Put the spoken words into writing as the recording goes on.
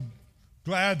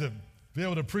Glad to be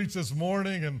able to preach this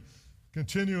morning and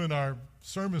continue in our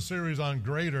sermon series on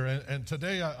Grater. And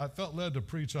today I felt led to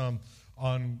preach on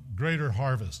Grater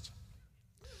Harvest.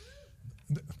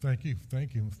 Thank you.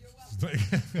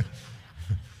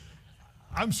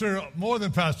 I'm sure more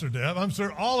than Pastor Deb, I'm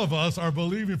sure all of us are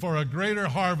believing for a greater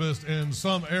harvest in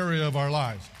some area of our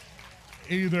lives.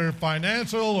 Either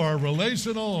financial or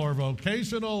relational or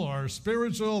vocational or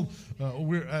spiritual.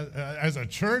 As a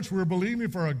church, we're believing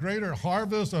for a greater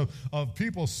harvest of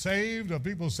people saved, of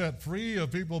people set free,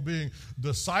 of people being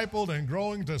discipled and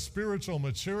growing to spiritual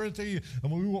maturity.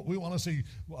 And we want to see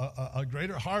a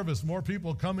greater harvest, more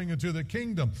people coming into the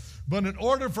kingdom. But in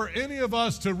order for any of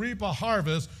us to reap a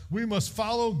harvest, we must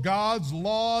follow God's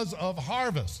laws of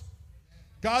harvest.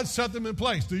 God set them in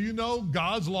place. Do you know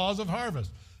God's laws of harvest?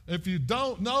 If you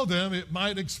don't know them, it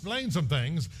might explain some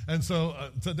things. And so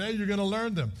today you're going to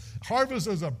learn them. Harvest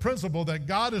is a principle that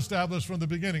God established from the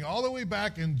beginning. All the way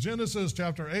back in Genesis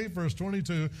chapter 8, verse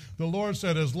 22, the Lord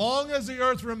said, as long as the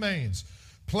earth remains,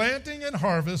 planting and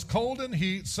harvest, cold and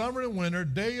heat, summer and winter,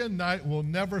 day and night will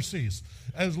never cease.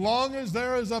 As long as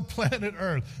there is a planet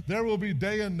Earth, there will be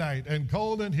day and night and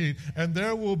cold and heat, and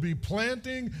there will be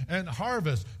planting and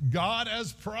harvest. God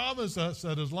has promised us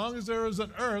that as long as there is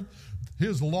an earth,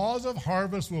 His laws of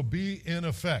harvest will be in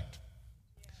effect.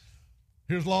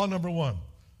 Here's law number one.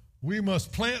 We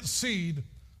must plant seed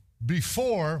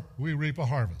before we reap a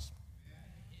harvest.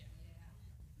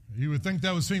 You would think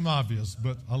that would seem obvious,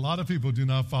 but a lot of people do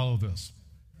not follow this.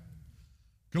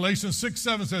 Galatians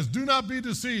 6:7 says, do not be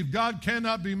deceived. God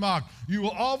cannot be mocked. You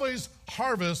will always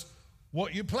harvest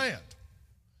what you plant.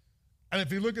 And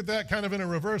if you look at that kind of in a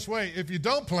reverse way, if you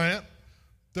don't plant,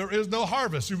 there is no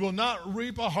harvest. You will not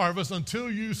reap a harvest until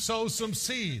you sow some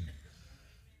seed.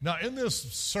 Now, in this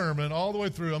sermon, all the way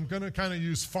through, I'm going to kind of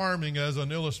use farming as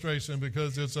an illustration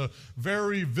because it's a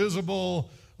very visible,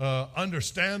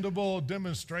 understandable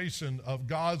demonstration of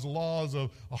God's laws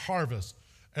of a harvest.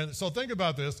 And so think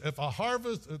about this. If a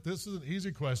harvest, this is an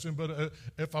easy question, but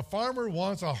if a farmer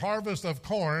wants a harvest of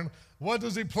corn, what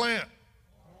does he plant?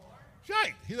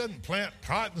 Right. He doesn't plant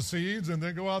cotton seeds and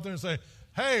then go out there and say,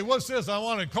 hey, what's this? I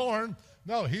wanted corn.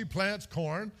 No, he plants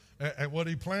corn, and what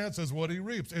he plants is what he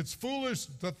reaps. It's foolish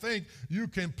to think you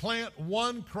can plant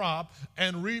one crop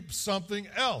and reap something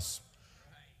else.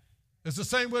 It's the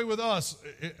same way with us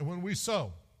when we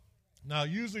sow. Now,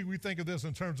 usually we think of this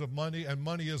in terms of money, and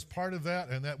money is part of that,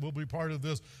 and that will be part of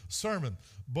this sermon.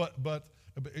 But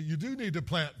you do need to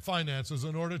plant finances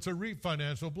in order to reap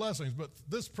financial blessings. But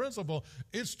this principle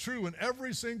is true in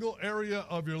every single area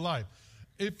of your life.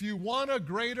 If you want a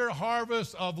greater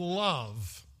harvest of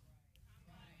love,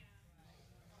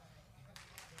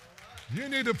 you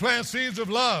need to plant seeds of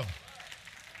love.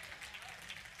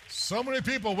 So many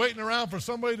people waiting around for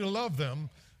somebody to love them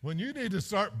when you need to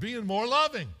start being more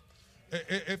loving.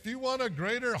 If you want a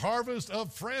greater harvest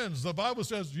of friends, the Bible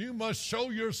says you must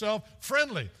show yourself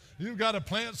friendly. You've got to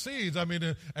plant seeds. I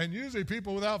mean, and usually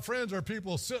people without friends are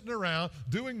people sitting around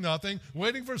doing nothing,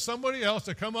 waiting for somebody else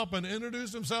to come up and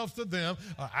introduce themselves to them,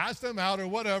 ask them out or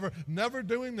whatever, never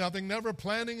doing nothing, never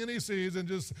planting any seeds, and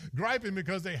just griping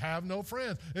because they have no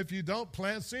friends. If you don't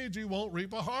plant seeds, you won't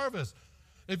reap a harvest.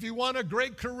 If you want a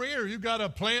great career, you've got to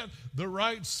plant the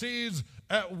right seeds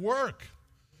at work.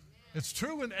 It's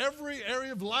true in every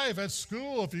area of life. At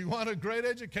school, if you want a great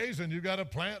education, you've got to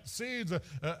plant seeds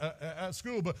at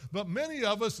school. But many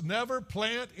of us never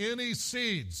plant any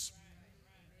seeds.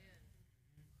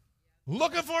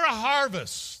 Looking for a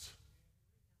harvest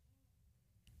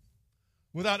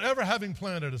without ever having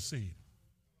planted a seed.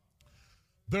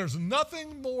 There's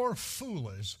nothing more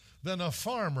foolish than a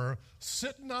farmer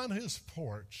sitting on his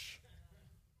porch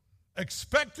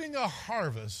expecting a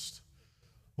harvest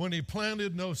when he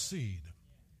planted no seed.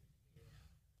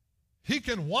 He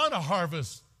can want a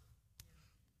harvest.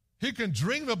 He can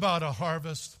dream about a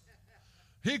harvest.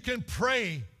 He can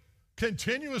pray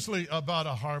continuously about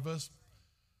a harvest.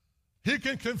 He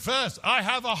can confess, I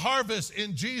have a harvest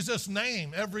in Jesus'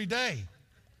 name every day.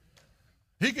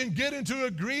 He can get into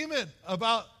agreement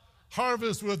about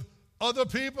harvest with other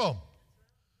people.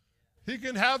 He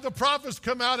can have the prophets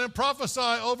come out and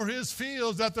prophesy over his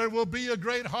fields that there will be a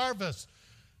great harvest.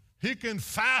 He can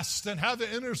fast and have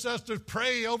the intercessors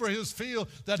pray over his field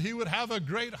that he would have a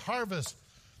great harvest.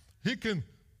 He can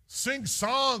sing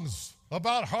songs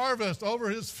about harvest over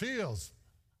his fields.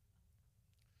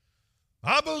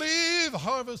 I believe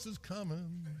harvest is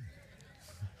coming.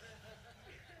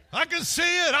 I can see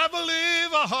it. I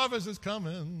believe a harvest is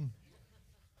coming.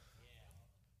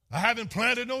 I haven't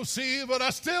planted no seed, but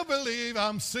I still believe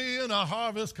I'm seeing a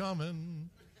harvest coming.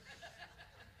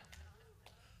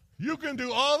 You can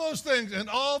do all those things, and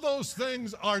all those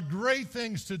things are great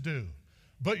things to do.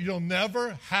 But you'll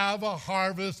never have a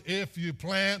harvest if you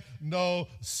plant no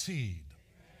seed.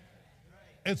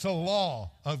 It's a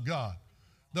law of God.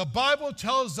 The Bible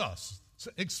tells us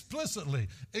explicitly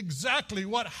exactly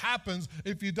what happens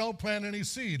if you don't plant any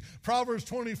seed. Proverbs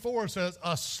 24 says,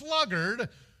 a sluggard,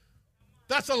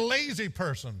 that's a lazy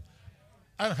person,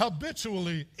 a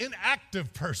habitually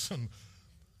inactive person,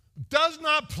 does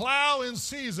not plow in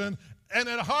season, and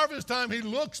at harvest time he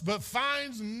looks but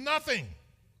finds nothing.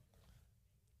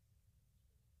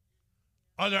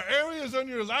 Are there areas in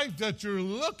your life that you're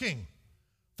looking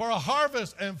for a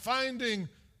harvest and finding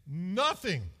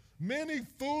nothing? Many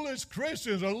foolish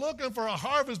Christians are looking for a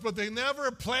harvest, but they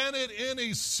never planted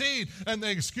any seed. And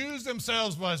they excuse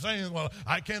themselves by saying, well,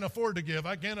 I can't afford to give.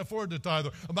 I can't afford to tithe.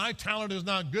 My talent is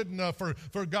not good enough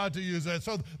for God to use that.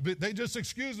 So they just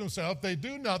excuse themselves. They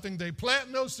do nothing. They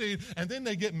plant no seed. And then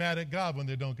they get mad at God when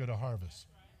they don't get a harvest.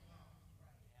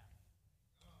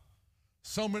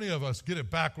 So many of us get it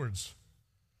backwards.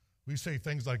 We say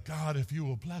things like, God, if you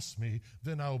will bless me,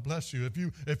 then I will bless you.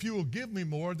 If you will give me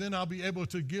more, then I'll be able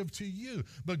to give to you.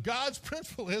 But God's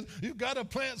principle is you've got to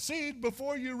plant seed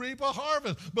before you reap a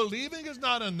harvest. Believing is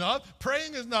not enough.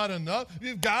 Praying is not enough.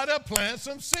 You've got to plant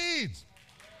some seeds.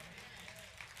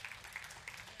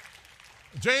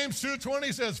 James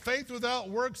 2:20 says, faith without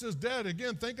works is dead.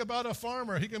 Again, think about a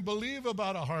farmer. He can believe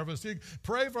about a harvest. He can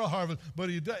pray for a harvest.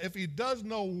 But if he does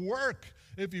no work,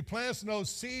 if he plants no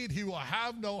seed, he will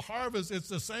have no harvest. It's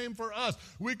the same for us.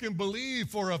 We can believe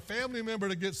for a family member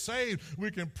to get saved.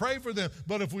 We can pray for them.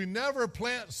 But if we never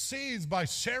plant seeds by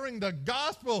sharing the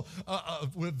gospel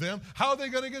with them, how are they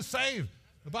going to get saved?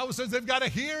 The Bible says they've got to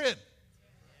hear it.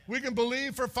 We can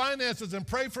believe for finances and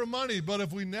pray for money, but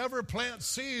if we never plant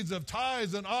seeds of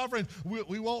tithes and offerings,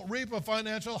 we won't reap a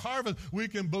financial harvest. We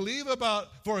can believe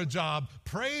for a job,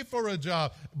 pray for a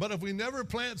job, but if we never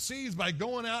plant seeds by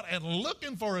going out and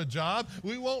looking for a job,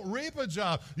 we won't reap a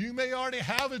job. You may already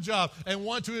have a job and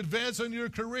want to advance in your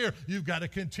career. You've got to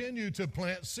continue to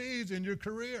plant seeds in your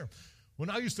career. When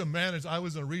I used to manage, I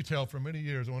was in retail for many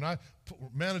years. When I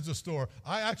managed a store,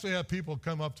 I actually had people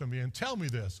come up to me and tell me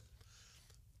this.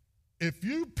 If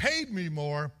you paid me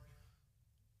more,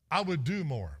 I would do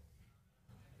more.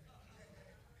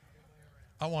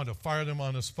 I wanted to fire them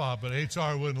on the spot, but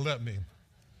HR wouldn't let me.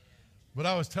 But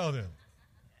I was telling them,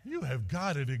 you have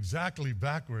got it exactly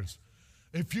backwards.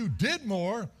 If you did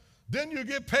more, then you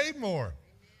get paid more.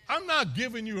 I'm not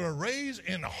giving you a raise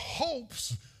in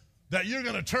hopes that you're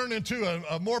going to turn into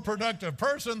a more productive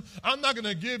person. I'm not going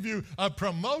to give you a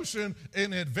promotion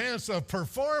in advance of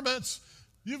performance.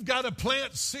 You've got to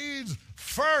plant seeds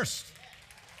first.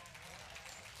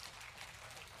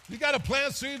 You got to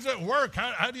plant seeds at work.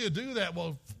 How do you do that?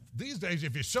 Well, these days,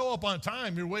 if you show up on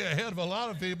time, you're way ahead of a lot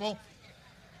of people.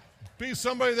 Be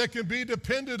somebody that can be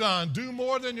depended on. Do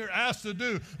more than you're asked to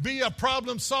do. Be a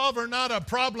problem solver, not a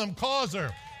problem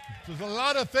causer. There's a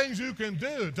lot of things you can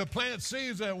do to plant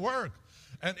seeds at work.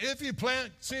 And if you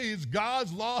plant seeds,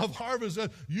 God's law of harvest says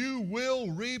you will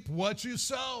reap what you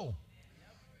sow.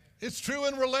 It's true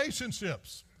in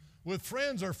relationships with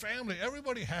friends or family.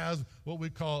 Everybody has what we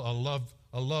call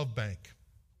a love bank.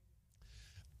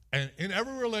 And in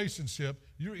every relationship,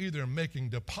 you're either making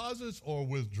deposits or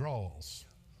withdrawals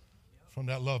from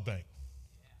that love bank.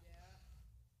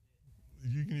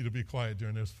 You need to be quiet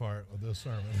during this part of this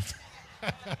sermon.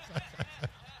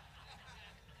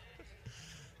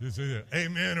 It's either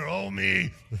amen or oh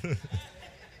me.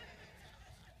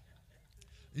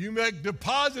 You make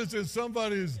deposits in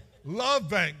somebody's love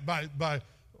bank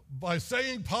by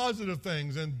saying positive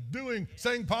things and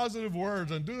saying positive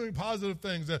words and doing positive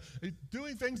things,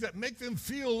 doing things that make them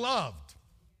feel loved.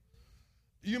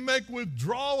 You make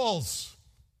withdrawals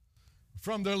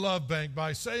from their love bank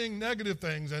by saying negative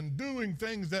things and doing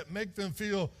things that make them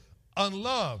feel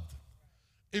unloved.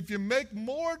 If you make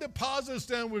more deposits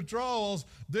than withdrawals,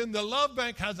 then the love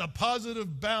bank has a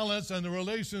positive balance and the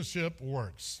relationship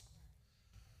works.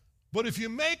 But if you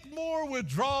make more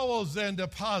withdrawals than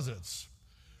deposits,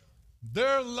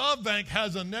 their love bank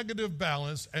has a negative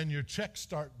balance and your checks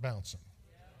start bouncing.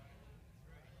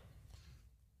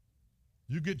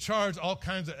 You get charged all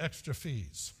kinds of extra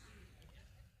fees.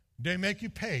 They make you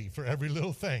pay for every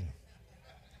little thing.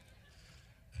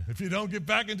 If you don't get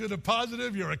back into the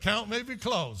positive, your account may be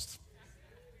closed.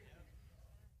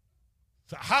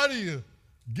 So how do you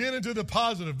get into the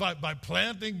positive? By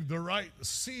planting the right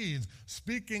seeds,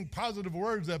 speaking positive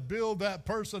words that build that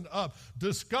person up,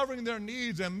 discovering their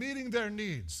needs and meeting their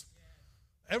needs.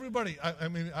 everybody,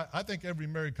 I think every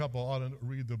married couple ought to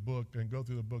read the book and go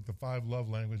through the book, The 5 Love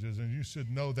Languages, and you should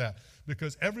know that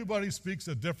because everybody speaks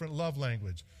a different love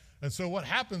language. And so what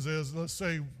happens is, let's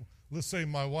say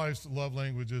my wife's love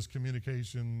language is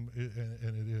communication,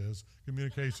 and it is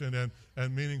communication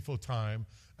and meaningful time.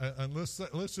 And let's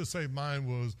just say mine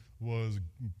was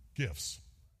gifts.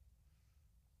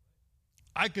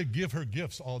 I could give her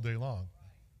gifts all day long.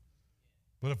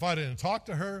 But if I didn't talk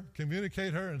to her,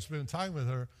 communicate her, and spend time with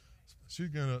her,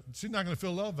 she's not gonna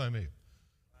feel loved by me.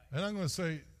 And I'm gonna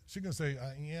say, she's gonna say,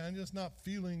 yeah, I'm not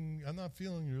feeling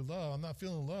your love. I'm not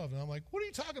feeling love. And I'm like, what are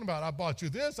you talking about? I bought you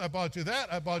this, I bought you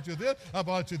that, I bought you this, I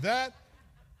bought you that.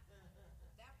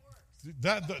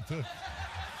 That works.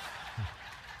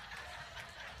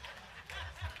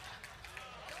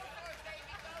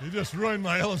 You just ruined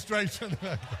my illustration.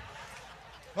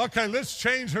 Okay, let's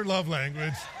change her love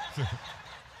language.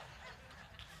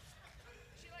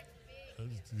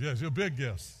 Yes, your big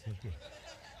gifts.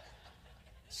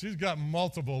 She's got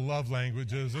multiple love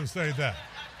languages, let's say that.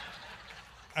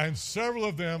 And several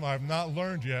of them I've not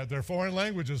learned yet. They're foreign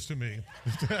languages to me.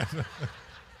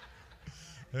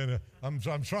 And I'm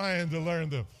trying to learn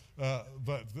them.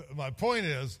 But my point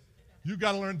is, you've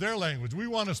got to learn their language. We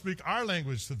want to speak our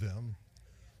language to them,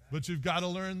 but you've got to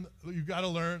learn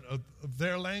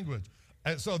their language.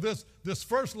 And so this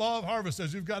first law of harvest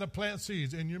says you've got to plant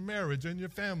seeds in your marriage, in your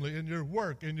family, in your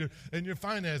work, in your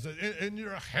finances, in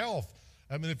your health.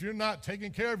 I mean, if you're not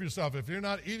taking care of yourself, if you're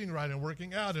not eating right and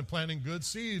working out and planting good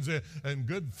seeds and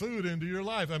good food into your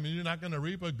life, I mean, you're not going to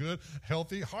reap a good,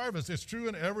 healthy harvest. It's true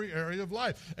in every area of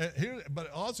life.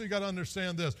 But also you got to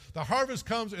understand this. The harvest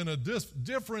comes in a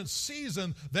different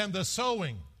season than the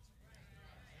sowing.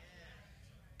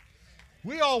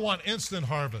 We all want instant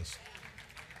harvest.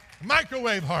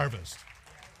 Microwave harvest.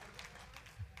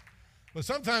 But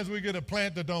sometimes we get a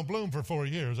plant that don't bloom for 4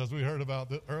 years, as we heard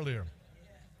about earlier.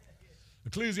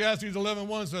 Ecclesiastes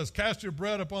 11:1 says, cast your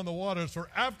bread upon the waters,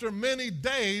 for after many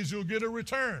days you'll get a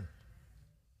return.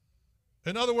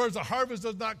 In other words, the harvest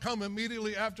does not come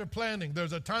immediately after planting.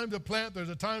 There's a time to plant, there's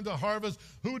a time to harvest.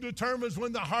 Who determines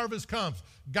when the harvest comes?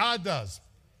 God does.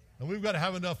 And we've got to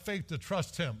have enough faith to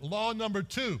trust him. Law number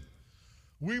 2.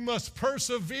 We must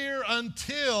persevere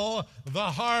until the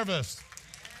harvest.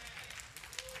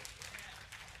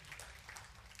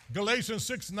 Galatians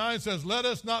 6:9 says, let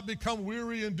us not become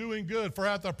weary in doing good, for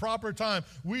at the proper time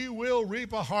we will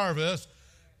reap a harvest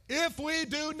if we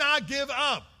do not give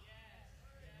up.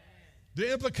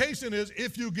 The implication is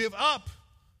if you give up,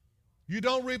 you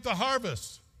don't reap the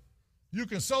harvest. You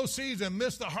can sow seeds and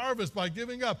miss the harvest by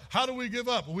giving up. How do we give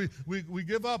up? We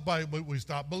give up by we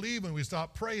stop believing, we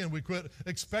stop praying, we quit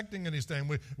expecting anything,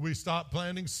 we stop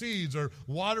planting seeds or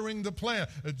watering the plant.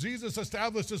 Jesus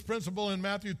established this principle in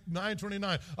Matthew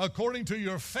 9:29. According to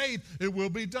your faith, it will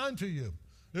be done to you.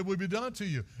 It will be done to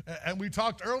you. And we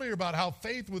talked earlier about how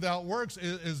faith without works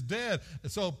is dead.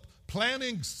 So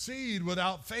planting seed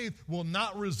without faith will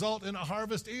not result in a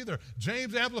harvest either.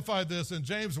 James amplified this in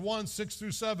James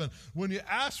 1:6-7. When you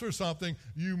ask for something,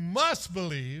 you must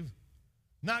believe,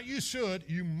 not you should,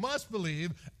 you must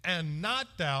believe and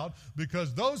not doubt,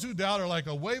 because those who doubt are like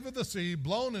a wave of the sea,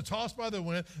 blown and tossed by the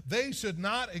wind. They should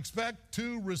not expect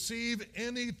to receive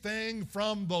anything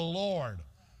from the Lord.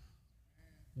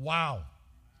 Wow.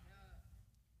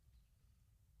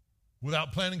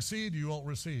 Without planting seed, you won't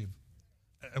receive.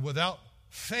 And without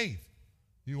faith,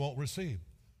 you won't receive.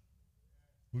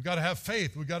 We've got to have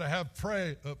faith. We've got to have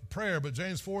prayer. But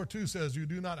James 4:2 says, you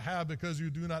do not have because you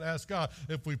do not ask God.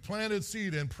 If we planted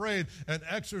seed and prayed and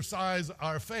exercised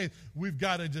our faith, we've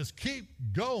got to just keep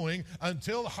going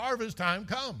until harvest time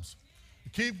comes.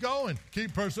 Keep going.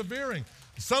 Keep persevering.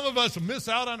 Some of us miss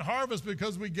out on harvest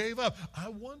because we gave up. I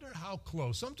wonder how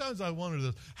close. Sometimes I wonder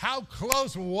this. How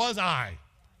close was I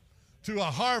to a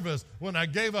harvest when I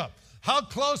gave up? How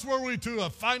close were we to a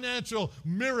financial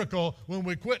miracle when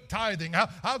we quit tithing?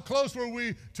 How close were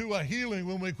we to a healing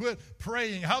when we quit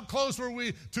praying? How close were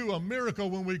we to a miracle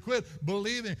when we quit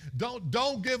believing?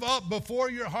 Don't give up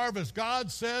before your harvest.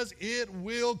 God says it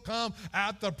will come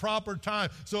at the proper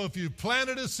time. So if you've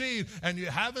planted a seed and you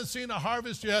haven't seen a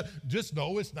harvest yet, just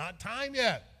know it's not time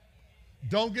yet.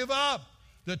 Don't give up.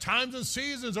 The times and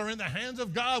seasons are in the hands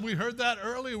of God. We heard that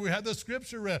earlier. We had the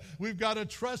scripture read. We've got to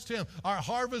trust him. Our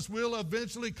harvest will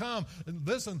eventually come. And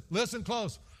listen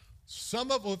close.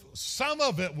 Some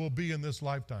of it will be in this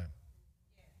lifetime.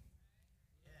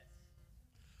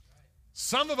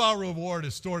 Some of our reward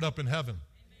is stored up in heaven.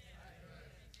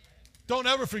 Don't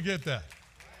ever forget that.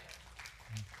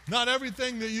 Not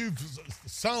everything that you've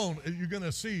sown, you're going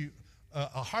to see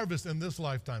a harvest in this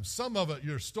lifetime. Some of it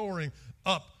you're storing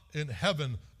up in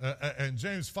heaven. And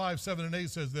James 5, 7, and 8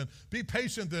 says, then, be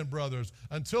patient then, brothers,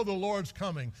 until the Lord's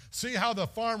coming. See how the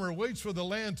farmer waits for the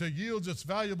land to yield its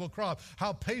valuable crop,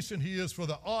 how patient he is for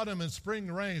the autumn and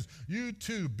spring rains. You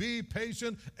too, be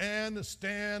patient and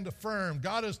stand firm.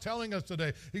 God is telling us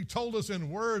today. He told us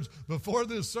in words before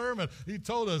this sermon. He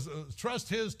told us, trust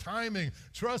his timing.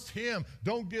 Trust him.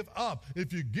 Don't give up.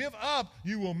 If you give up,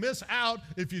 you will miss out.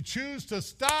 If you choose to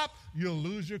stop, you'll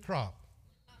lose your crop.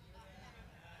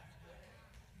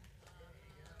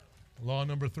 Law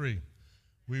number 3,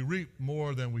 we reap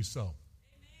more than we sow.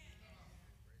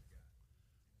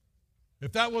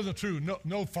 If that wasn't true,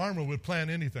 no farmer would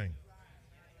plant anything.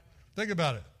 Think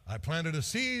about it. I planted a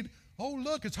seed. Oh,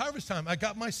 look, it's harvest time. I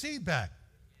got my seed back.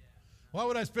 Why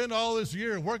would I spend all this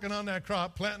year working on that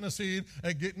crop, planting a seed,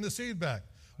 and getting the seed back?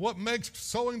 What makes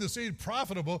sowing the seed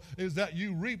profitable is that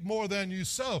you reap more than you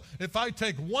sow. If I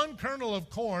take one kernel of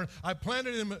corn, I plant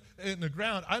it in the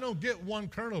ground, I don't get one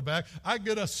kernel back. I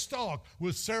get a stalk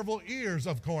with several ears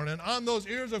of corn. And on those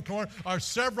ears of corn are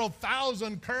several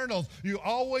thousand kernels. You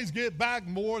always get back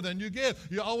more than you give.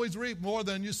 You always reap more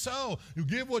than you sow. You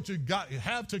give what you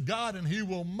have to God, and he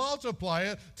will multiply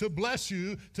it to bless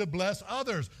you, to bless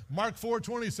others. Mark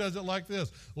 4:20 says it like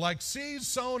this: like seeds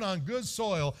sown on good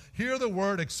soil, hear the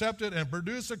word, accept it, and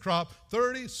produce a crop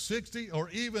 30, 60, or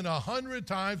even 100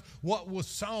 times what was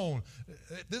sown.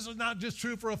 This is not just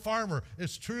true for a farmer.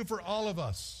 It's true for all of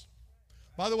us.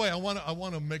 By the way, I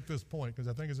want to make this point because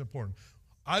I think it's important.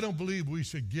 I don't believe we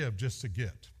should give just to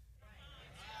get.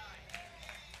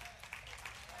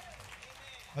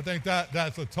 I think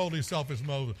that's a totally selfish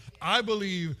motive. I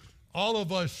believe all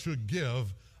of us should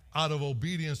give out of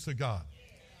obedience to God.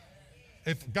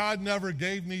 If God never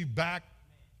gave me back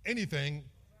anything,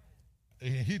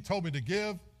 he told me to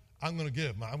give, I'm going to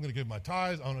give. I'm going to give my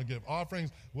tithes. I'm going to give offerings,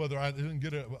 whether I didn't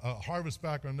get a harvest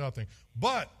back or nothing.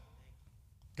 But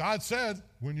God said,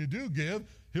 when you do give,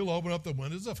 he'll open up the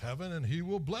windows of heaven and he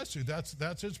will bless you.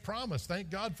 That's his promise. Thank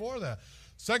God for that.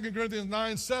 2 Corinthians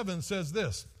 9:7 says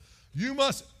this: you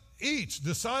must each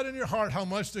decide in your heart how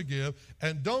much to give,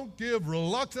 and don't give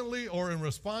reluctantly or in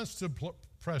response to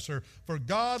pressure, for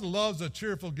God loves a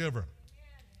cheerful giver.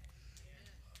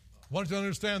 I want you to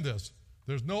understand this.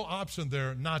 There's no option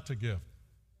there not to give.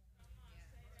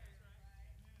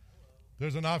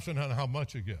 There's an option on how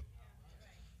much you give.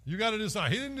 You got to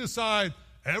decide. He didn't decide.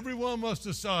 Everyone must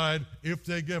decide if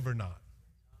they give or not.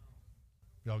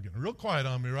 Y'all getting real quiet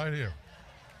on me right here.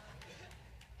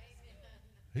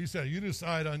 He said, you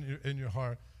decide in your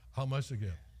heart how much to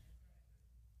give.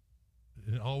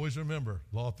 And always remember,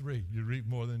 law 3, you reap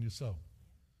more than you sow.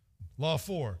 Law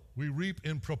 4, we reap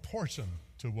in proportion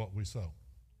to what we sow.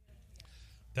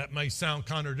 That may sound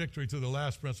contradictory to the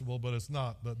last principle, but it's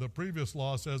not. The previous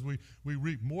law says we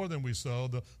reap more than we sow.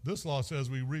 This law says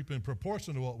we reap in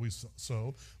proportion to what we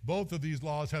sow. Both of these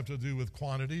laws have to do with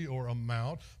quantity or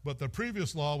amount, but the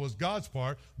previous law was God's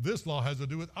part. This law has to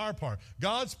do with our part.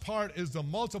 God's part is to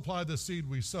multiply the seed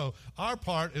we sow. Our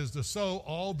part is to sow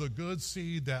all the good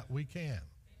seed that we can.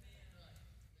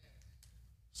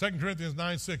 2 Corinthians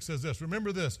 9:6 says this: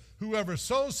 remember this, whoever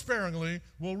sows sparingly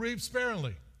will reap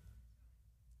sparingly.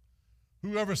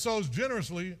 Whoever sows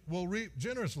generously will reap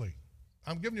generously.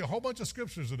 I'm giving you a whole bunch of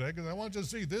scriptures today because I want you to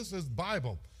see this is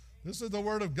Bible. This is the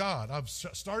Word of God. I've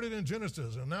started in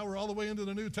Genesis, and now we're all the way into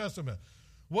the New Testament.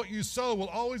 What you sow will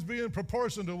always be in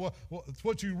proportion to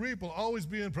what you reap will always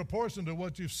be in proportion to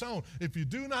what you've sown. If you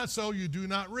do not sow, you do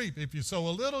not reap. If you sow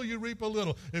a little, you reap a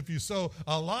little. If you sow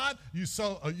a lot,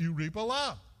 you reap a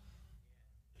lot.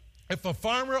 If a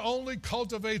farmer only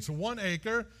cultivates 1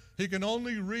 acre, he can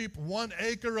only reap 1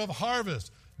 acre of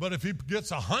harvest. But if he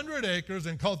gets 100 acres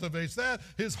and cultivates that,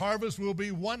 his harvest will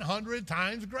be 100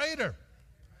 times greater.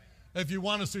 If you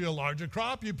want to see a larger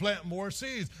crop, you plant more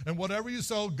seeds. And whatever you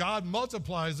sow, God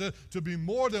multiplies it to be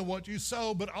more than what you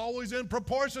sow, but always in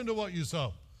proportion to what you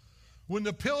sow. When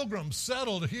the Pilgrims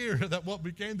settled here, that what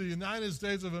became the United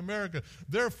States of America,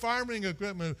 their farming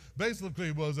equipment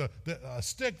basically was a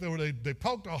stick that they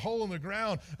poked a hole in the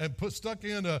ground and stuck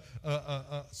in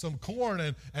some corn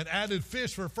and added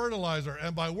fish for fertilizer.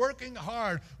 And by working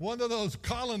hard, one of those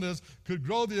colonists could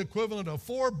grow the equivalent of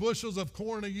 4 bushels of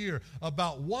corn a year,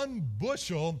 about 1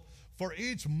 bushel for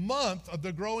each month of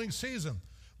the growing season.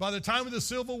 By the time of the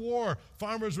Civil War,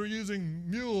 farmers were using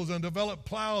mules and developed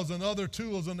plows and other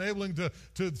tools, enabling to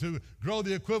grow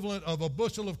the equivalent of a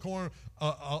bushel of corn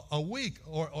a week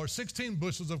or 16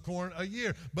 bushels of corn a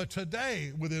year. But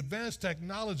today, with advanced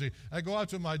technology, I go out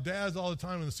to my dad's all the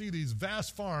time and see these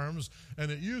vast farms, and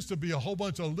it used to be a whole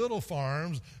bunch of little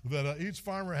farms that each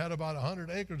farmer had about 100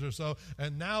 acres or so,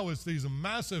 and now it's these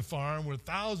massive farms with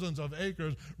thousands of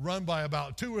acres run by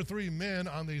about 2 or 3 men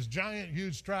on these giant,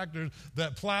 huge tractors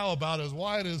that plow about as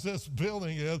wide as this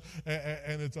building is,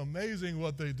 and it's amazing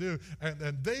what they do. And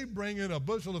they bring in a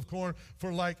bushel of corn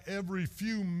for like every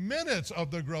few minutes of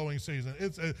the growing season.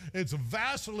 It's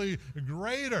vastly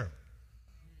greater.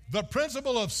 The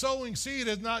principle of sowing seed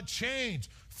has not changed.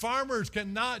 Farmers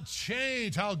cannot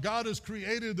change how God has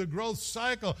created the growth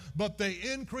cycle, but they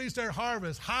increase their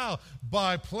harvest. How?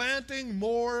 By planting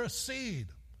more seed.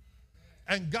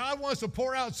 And God wants to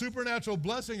pour out supernatural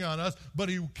blessing on us, but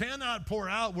he cannot pour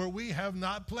out where we have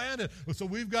not planted. So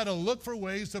we've got to look for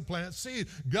ways to plant seed.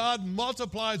 God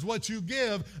multiplies what you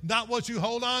give, not what you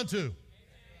hold on to.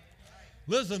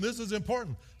 Listen, this is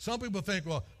important. Some people think,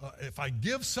 well, if I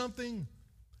give something,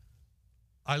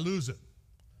 I lose it.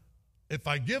 If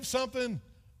I give something,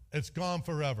 it's gone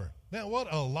forever. Man, what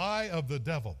a lie of the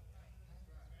devil.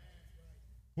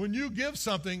 When you give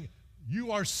something,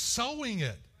 you are sowing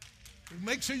it.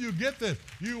 Make sure you get this.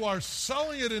 You are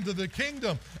sowing it into the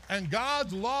kingdom. And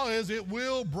God's law is it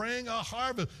will bring a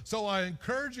harvest. So I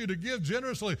encourage you to give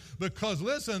generously because,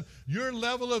 listen, your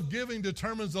level of giving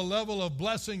determines the level of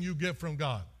blessing you get from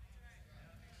God.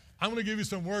 I'm going to give you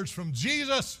some words from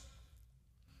Jesus.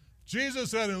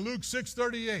 Jesus said in Luke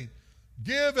 6:38,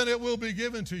 "Give and it will be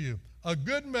given to you. A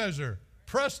good measure,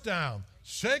 pressed down,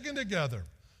 shaken together,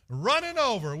 running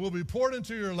over will be poured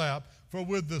into your lap. For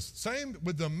with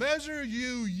the measure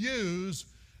you use,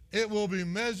 it will be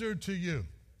measured to you."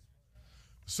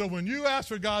 So when you ask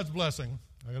for God's blessing,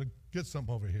 I got to get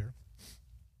something over here.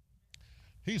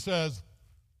 He says,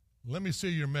 "Let me see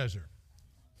your measure.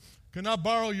 Can I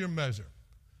borrow your measure?"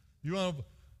 You want to,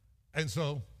 and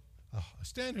so I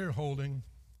stand here holding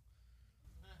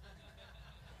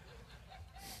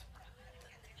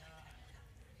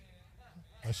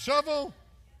a shovel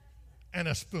and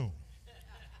a spoon.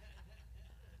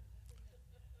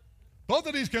 Both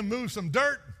of these can move some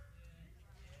dirt.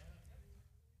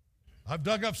 I've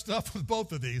dug up stuff with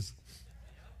both of these.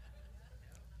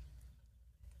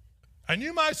 And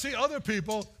you might see other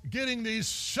people getting these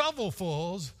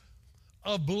shovelfuls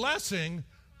of blessing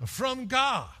from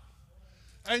God.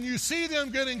 And you see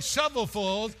them getting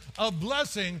shovelfuls of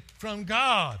blessing from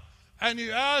God. And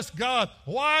you ask God,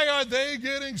 why are they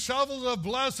getting shovels of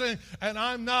blessing and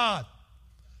I'm not?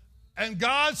 And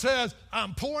God says,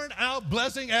 I'm pouring out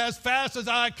blessing as fast as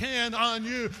I can on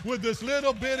you with this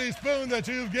little bitty spoon that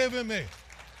you've given me.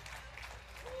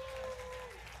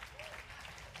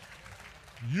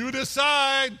 You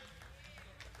decide.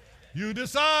 You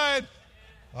decide.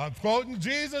 I'm quoting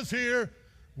Jesus here.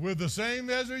 With the same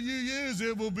measure you use,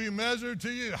 it will be measured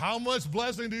to you. How much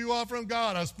blessing do you want from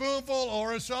God? A spoonful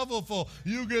or a shovelful?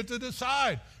 You get to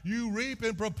decide. You reap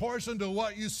in proportion to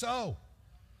what you sow.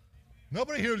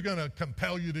 Nobody here is going to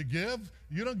compel you to give.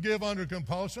 You don't give under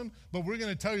compulsion, but we're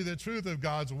going to tell you the truth of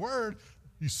God's word.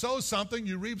 You sow something,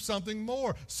 you reap something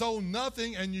more. Sow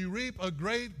nothing, and you reap a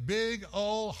great big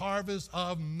old harvest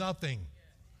of nothing.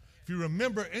 If you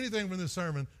remember anything from this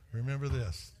sermon, remember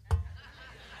this.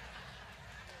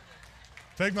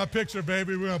 Take my picture,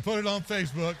 baby. We're going to put it on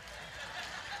Facebook.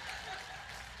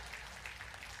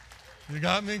 You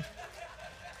got me?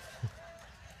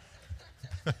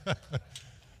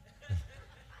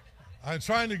 I'm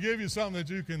trying to give you something that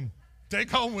you can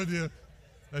take home with you,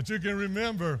 that you can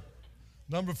remember.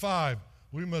 Number 5,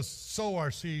 we must sow our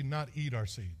seed, not eat our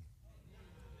seed.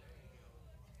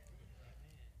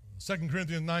 2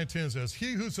 Corinthians 9:10 says,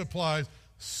 "He who supplies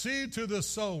seed to the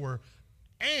sower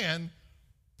and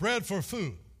bread for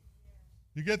food,"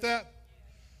 you get that?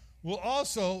 "Will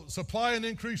also supply and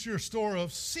increase your store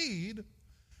of seed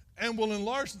and will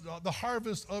enlarge the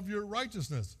harvest of your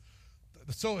righteousness."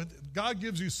 So God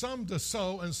gives you some to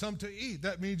sow and some to eat.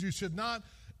 That means you should not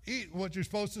eat what you're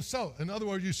supposed to sow. In other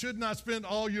words, you should not spend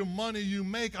all your money you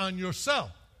make on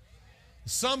yourself.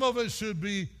 Some of it should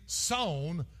be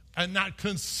sown and not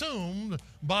consumed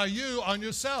by you on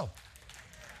yourself.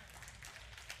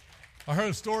 I heard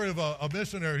a story of a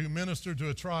missionary who ministered to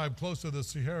a tribe close to the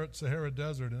Sahara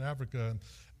Desert in Africa.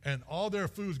 And all their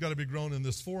food's got to be grown in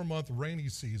this 4-month rainy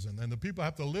season. And the people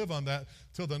have to live on that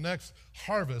till the next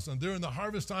harvest. And during the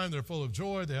harvest time, they're full of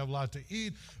joy. They have a lot to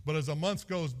eat. But as the months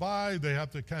goes by, they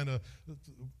have to kind of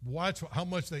watch how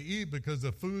much they eat because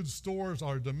the food stores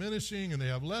are diminishing and they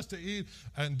have less to eat.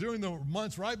 And during the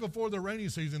months right before the rainy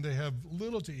season, they have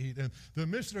little to eat. And the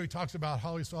missionary talks about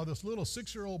how he saw this little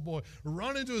 6-year-old boy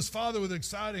run into his father with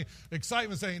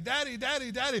excitement saying, "Daddy,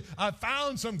 Daddy, Daddy, I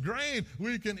found some grain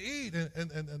we can eat."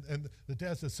 And the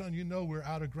dad said, "Son, you know we're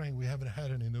out of grain. We haven't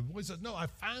had any." And the boy said, "No, I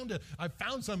found it. I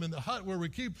found some in the hut where we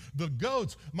keep the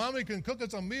goats. Mommy can cook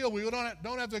us a meal. We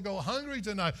don't have to go hungry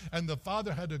tonight." And the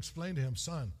father had to explain to him,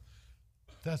 "Son,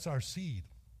 that's our seed.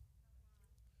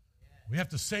 We have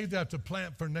to save that to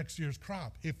plant for next year's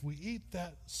crop. If we eat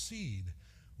that seed,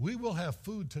 we will have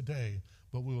food today,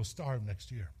 but we will starve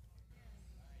next year."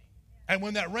 And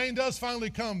when that rain does finally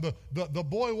come, the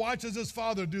boy watches his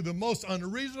father do the most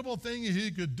unreasonable thing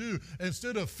he could do.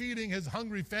 Instead of feeding his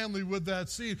hungry family with that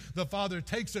seed, the father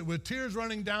takes it with tears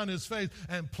running down his face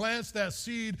and plants that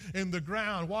seed in the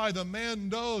ground. Why? The man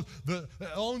knows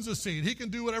owns the seed. He can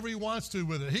do whatever he wants to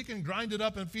with it. He can grind it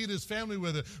up and feed his family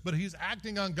with it. But he's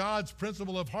acting on God's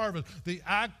principle of harvest. The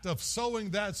act of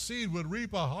sowing that seed would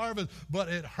reap a harvest, but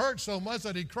it hurt so much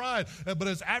that he cried. But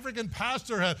his African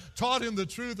pastor had taught him the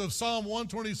truth of Psalm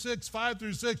 126,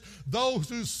 5-6, "Those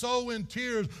who sow in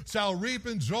tears shall reap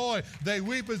in joy. They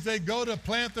weep as they go to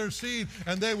plant their seed,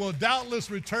 and they will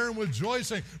doubtless return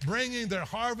rejoicing, bringing their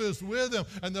harvest with them."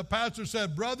 And the pastor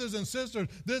said, brothers and sisters,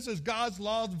 this is God's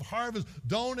law of harvest.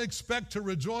 Don't expect to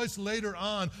rejoice later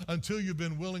on until you've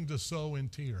been willing to sow in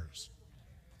tears.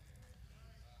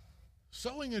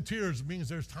 Sowing in tears means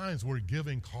there's times where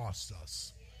giving costs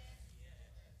us.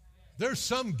 There's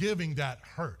some giving that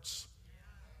hurts.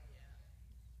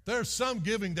 There's some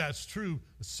giving that's true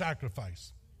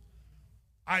sacrifice.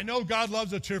 I know God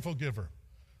loves a cheerful giver,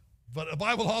 but the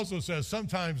Bible also says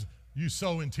sometimes you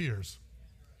sow in tears.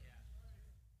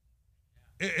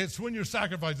 It's when you're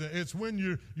sacrificing. It's when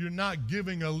you're not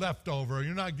giving a leftover.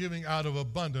 You're not giving out of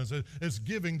abundance. It's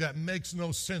giving that makes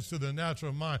no sense to the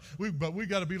natural mind. But we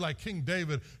got to be like King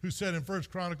David, who said in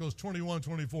 1 Chronicles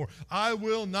 21:24, "I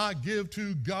will not give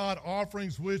to God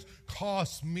offerings which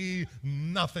cost me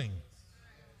nothing."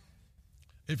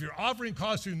 If your offering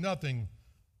costs you nothing,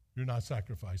 you're not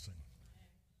sacrificing.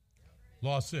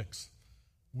 Law 6,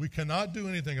 we cannot do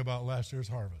anything about last year's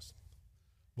harvest,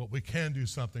 but we can do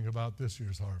something about this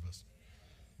year's harvest.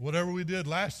 Whatever we did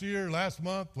last year, last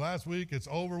month, last week, it's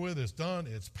over with, it's done,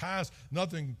 it's past.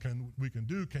 Nothing we can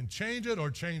do can change it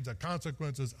or change the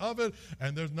consequences of it.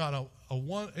 And there's not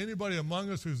anybody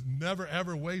among us who's never,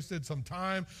 ever wasted some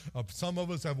time. Some of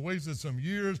us have wasted some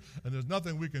years, and there's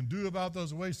nothing we can do about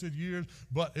those wasted years.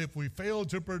 But if we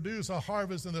failed to produce a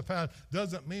harvest in the past,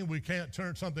 doesn't mean we can't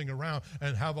turn something around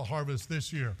and have a harvest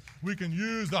this year. We can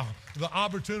use the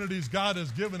opportunities God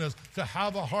has given us to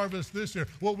have a harvest this year.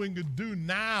 What we can do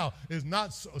now is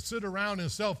not sit around in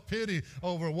self-pity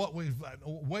over what we've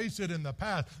wasted in the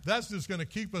past. That's just going to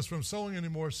keep us from sowing any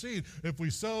more seed. If we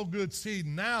sow good seed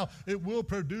now, it will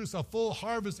produce a full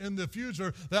harvest in the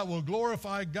future that will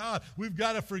glorify God. We've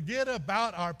got to forget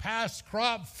about our past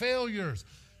crop failures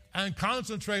and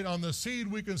concentrate on the seed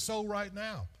we can sow right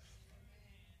now.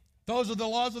 Those are the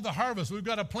laws of the harvest. We've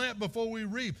got to plant before we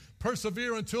reap.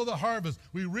 Persevere until the harvest.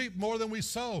 We reap more than we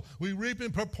sow. We reap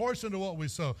in proportion to what we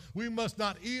sow. We must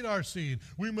not eat our seed.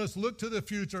 We must look to the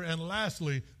future. And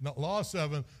lastly, law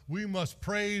 7, we must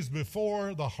praise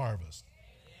before the harvest.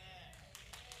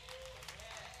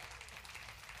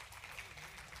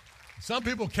 Some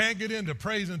people can't get into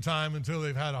praising time until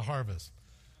they've had a harvest.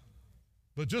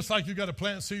 But just like you got to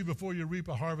plant seed before you reap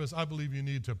a harvest, I believe you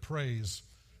need to praise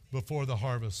before the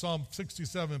harvest. Psalm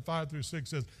 67, 5-6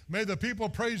 says, "May the people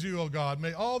praise you, O God.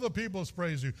 May all the peoples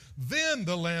praise you. Then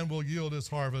the land will yield its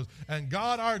harvest, and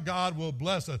God, our God, will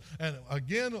bless it." And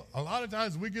again, a lot of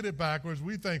times we get it backwards.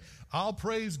 We think, I'll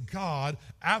praise God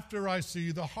after I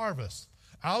see the harvest.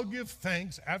 I'll give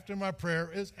thanks after my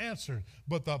prayer is answered.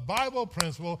 But the Bible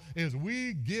principle is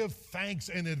we give thanks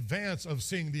in advance of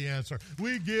seeing the answer.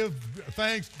 We give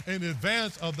thanks in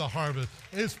advance of the harvest.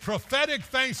 It's prophetic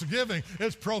thanksgiving.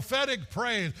 It's prophetic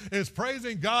praise. It's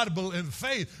praising God in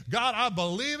faith. God, I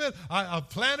believe it. I've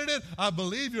planted it. I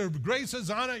believe your grace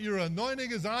is on it. Your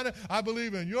anointing is on it. I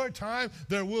believe in your time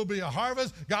there will be a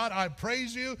harvest. God, I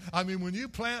praise you. I mean, when you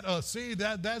plant a seed,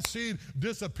 that seed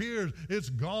disappears. It's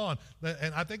gone.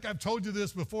 And I think I've told you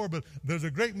this before, but there's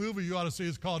a great movie you ought to see.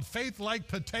 It's called Faith Like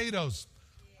Potatoes.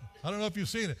 I don't know if you've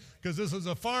seen it, because this is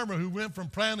a farmer who went from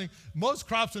planting. Most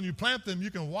crops, when you plant them, you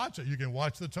can watch it. You can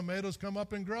watch the tomatoes come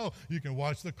up and grow. You can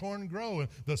watch the corn grow, and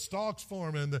the stalks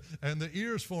form, and the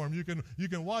ears form. You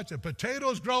can watch it.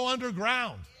 Potatoes grow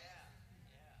underground.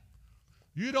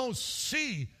 You don't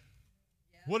see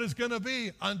what it's going to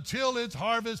be until it's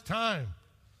harvest time.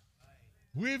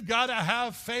 We've got to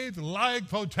have faith like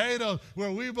potatoes,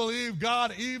 where we believe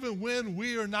God even when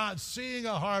we are not seeing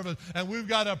a harvest, and we've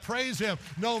got to praise him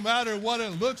no matter what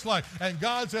it looks like. And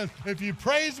God says, if you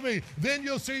praise me, then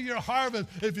you'll see your harvest.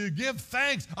 If you give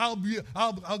thanks, I'll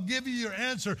give you your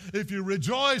answer. If you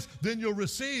rejoice, then you'll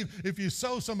receive. If you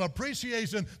sow some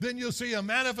appreciation, then you'll see a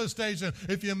manifestation.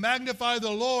 If you magnify the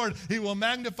Lord, he will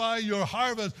magnify your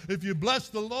harvest. If you bless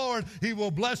the Lord, he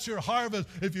will bless your harvest.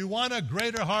 If you want a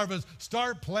greater harvest, start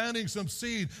planting some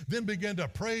seed, then begin to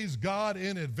praise God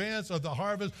in advance of the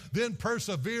harvest, then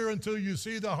persevere until you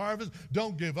see the harvest.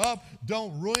 Don't give up.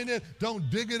 Don't ruin it. Don't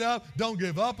dig it up. Don't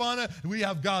give up on it. We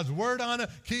have God's word on it.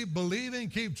 Keep believing,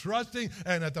 keep trusting,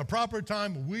 and at the proper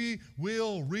time, we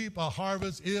will reap a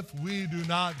harvest if we do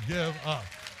not give up.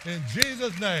 In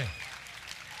Jesus' name.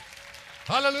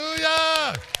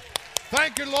 Hallelujah.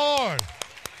 Thank you, Lord.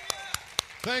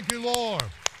 Thank you, Lord.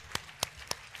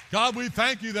 God, we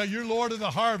thank you that you're Lord of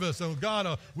the harvest. And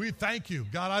God, we thank you.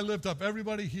 God, I lift up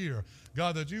everybody here.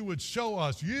 God, that you would show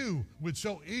us, you would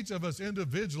show each of us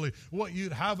individually what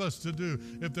you'd have us to do.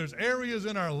 If there's areas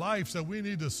in our lives that we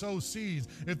need to sow seeds,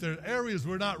 if there's areas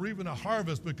we're not reaping a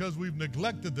harvest because we've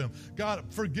neglected them, God,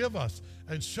 forgive us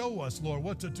and show us, Lord,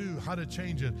 what to do, how to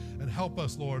change it, and help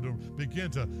us, Lord, to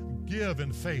begin to give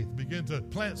in faith, begin to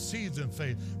plant seeds in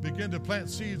faith, begin to plant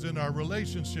seeds in our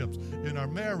relationships, in our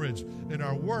marriage, in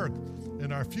our work,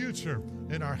 in our future,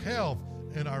 in our health,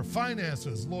 in our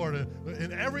finances, Lord,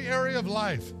 in every area of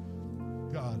life.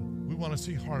 God, we want to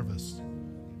see harvest.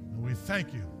 And we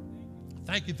thank you.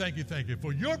 Thank you, thank you, thank you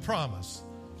for your promise,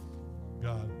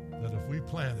 God, that if we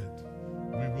plant it,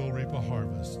 we will reap a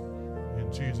harvest. In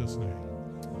Jesus' name,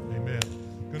 amen.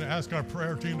 I'm going to ask our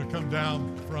prayer team to come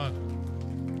down front.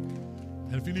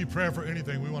 And if you need prayer for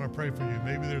anything, we want to pray for you.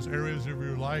 Maybe there's areas of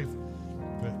your life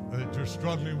that you're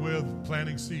struggling with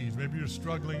planting seeds. Maybe you're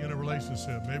struggling in a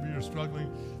relationship. Maybe you're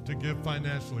struggling to give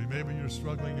financially. Maybe you're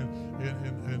struggling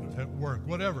at work.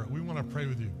 Whatever. We want to pray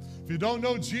with you. If you don't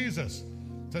know Jesus,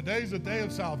 today's a day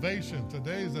of salvation.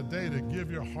 Today is a day to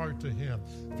give your heart to him.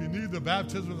 If you need the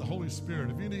baptism of the Holy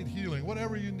Spirit, if you need healing,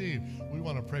 whatever you need, we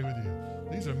want to pray with you.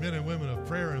 These are men and women of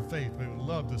prayer and faith. They would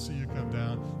love to see you come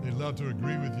down. They'd love to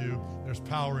agree with you. There's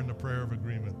power in the prayer of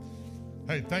agreement.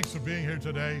 Hey, thanks for being here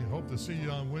today. Hope to see you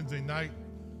on Wednesday night.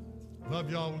 Love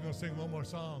y'all. We're going to sing one more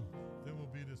song.